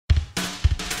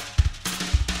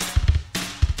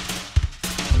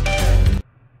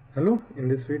Hello, in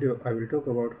this video I will talk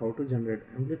about how to generate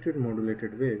amplitude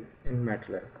modulated wave in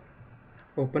Matlab.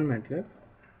 Open Matlab.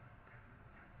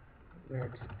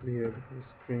 Let's clear the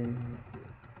screen.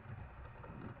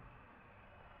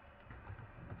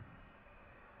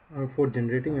 For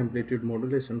generating amplitude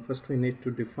modulation, first we need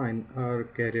to define our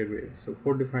carrier wave. So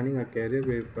for defining a carrier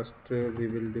wave, first we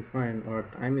will define our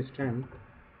timestamp.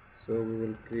 So we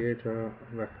will create a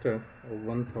vector of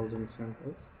 1000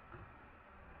 samples.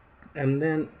 And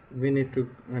then we need to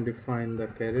define the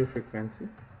carrier frequency.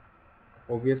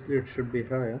 Obviously it should be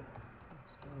higher.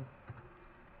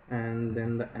 And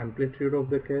then the amplitude of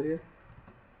the carrier.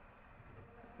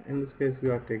 In this case we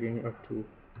are taking up to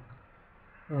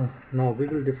now we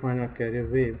will define a carrier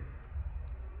wave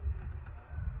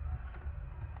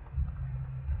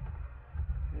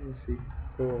and see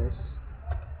cos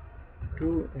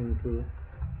 2 into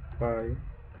pi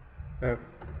f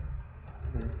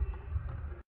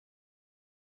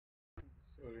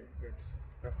sorry it's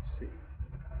fc.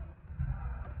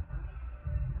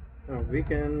 Now we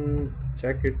can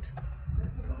check it.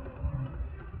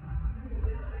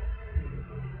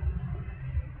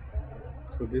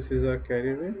 So this is our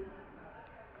carrier wave.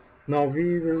 Now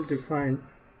we will define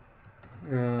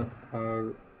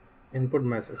our input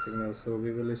message signal. So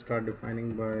we will start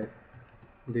defining by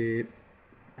the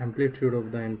amplitude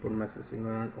of the input message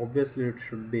signal, and obviously it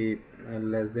should be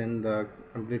less than the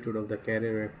amplitude of the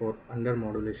carrier wave for under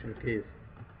modulation case.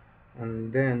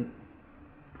 And then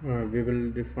we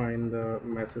will define the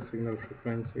message signal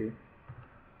frequency,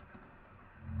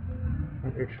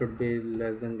 and it should be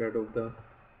less than that of the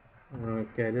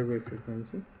carrier wave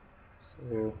frequency.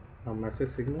 So our message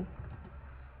signal,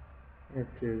 it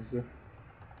is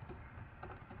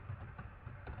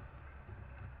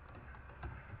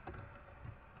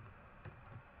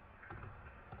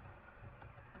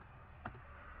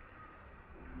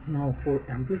now for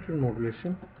amplitude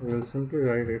modulation we will simply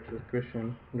write its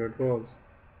equation, that was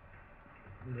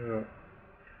the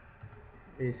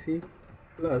AC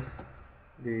plus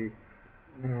the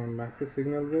message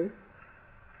signal wave,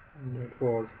 and that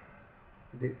was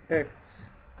the X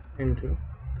into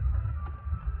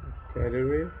carrier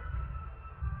wave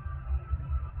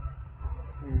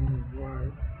and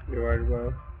Y divided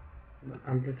by the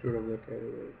amplitude of the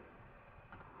carrier wave.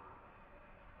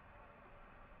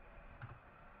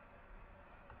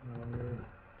 Now we'll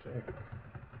check.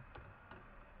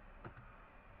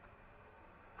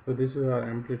 So this is our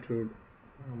amplitude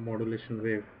modulation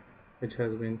wave which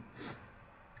has been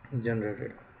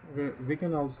generated. We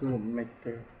can also make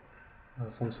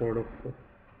some sort of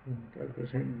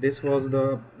calculation. This was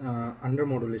the under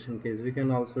modulation case. We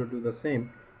can also do the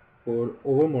same for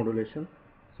over modulation.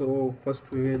 So first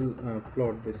we will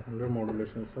plot this under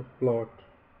modulation. So plot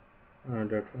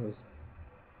that was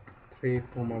 3,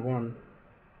 1, 1,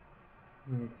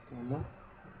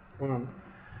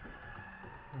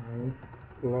 and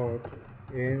plot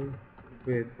aim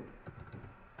with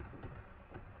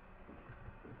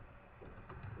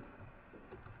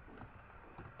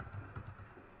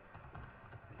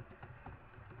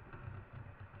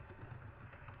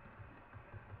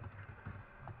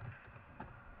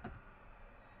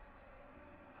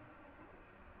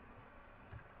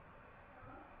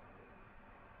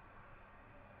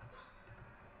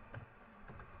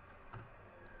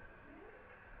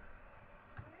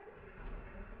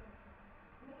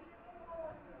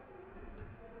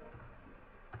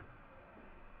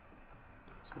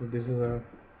so this is a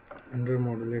under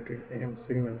modulated AM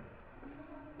signal.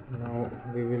 Now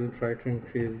we will try to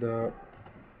increase the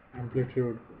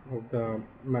amplitude of the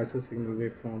message signal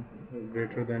waveform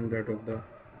greater than that of the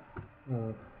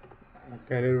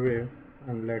carrier wave,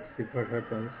 and let's see what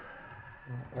happens.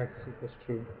 X equals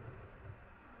to,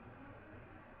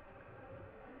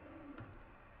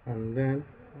 and then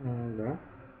the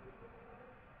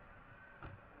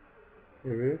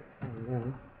carrier wave, and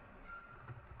then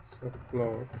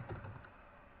subplot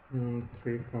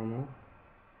 3, 1,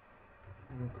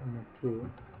 2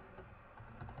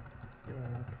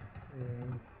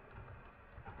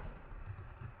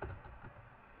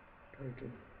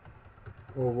 title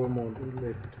over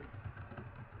modulate.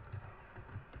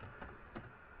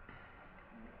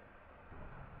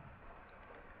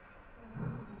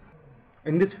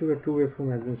 In this figure, two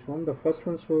waveform has been shown. The first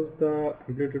one shows the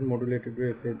amplitude modulated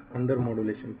wave with under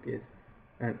modulation case,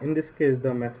 and in this case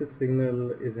the message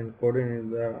signal is encoded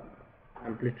in the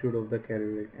amplitude of the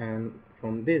carrier wave, and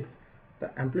from this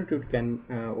the amplitude can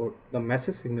or the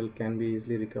message signal can be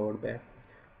easily recovered back.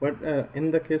 But in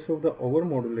the case of the over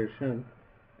modulation,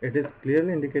 it is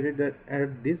clearly indicated that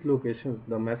at these locations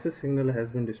the message signal has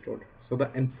been distorted, so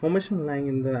the information lying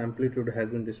in the amplitude has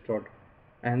been distorted.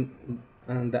 and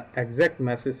the exact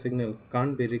message signal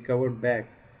can't be recovered back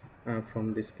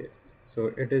from this case.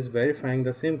 So it is verifying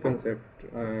the same concept,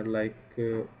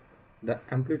 the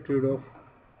amplitude of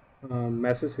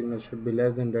message signal should be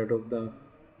less than that of the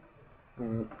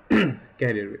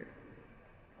carrier wave.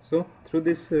 So through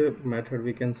this method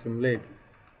we can simulate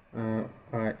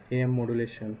AM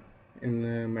modulation in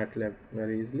Matlab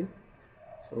very easily.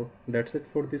 So that's it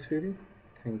for this video.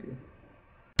 Thank you.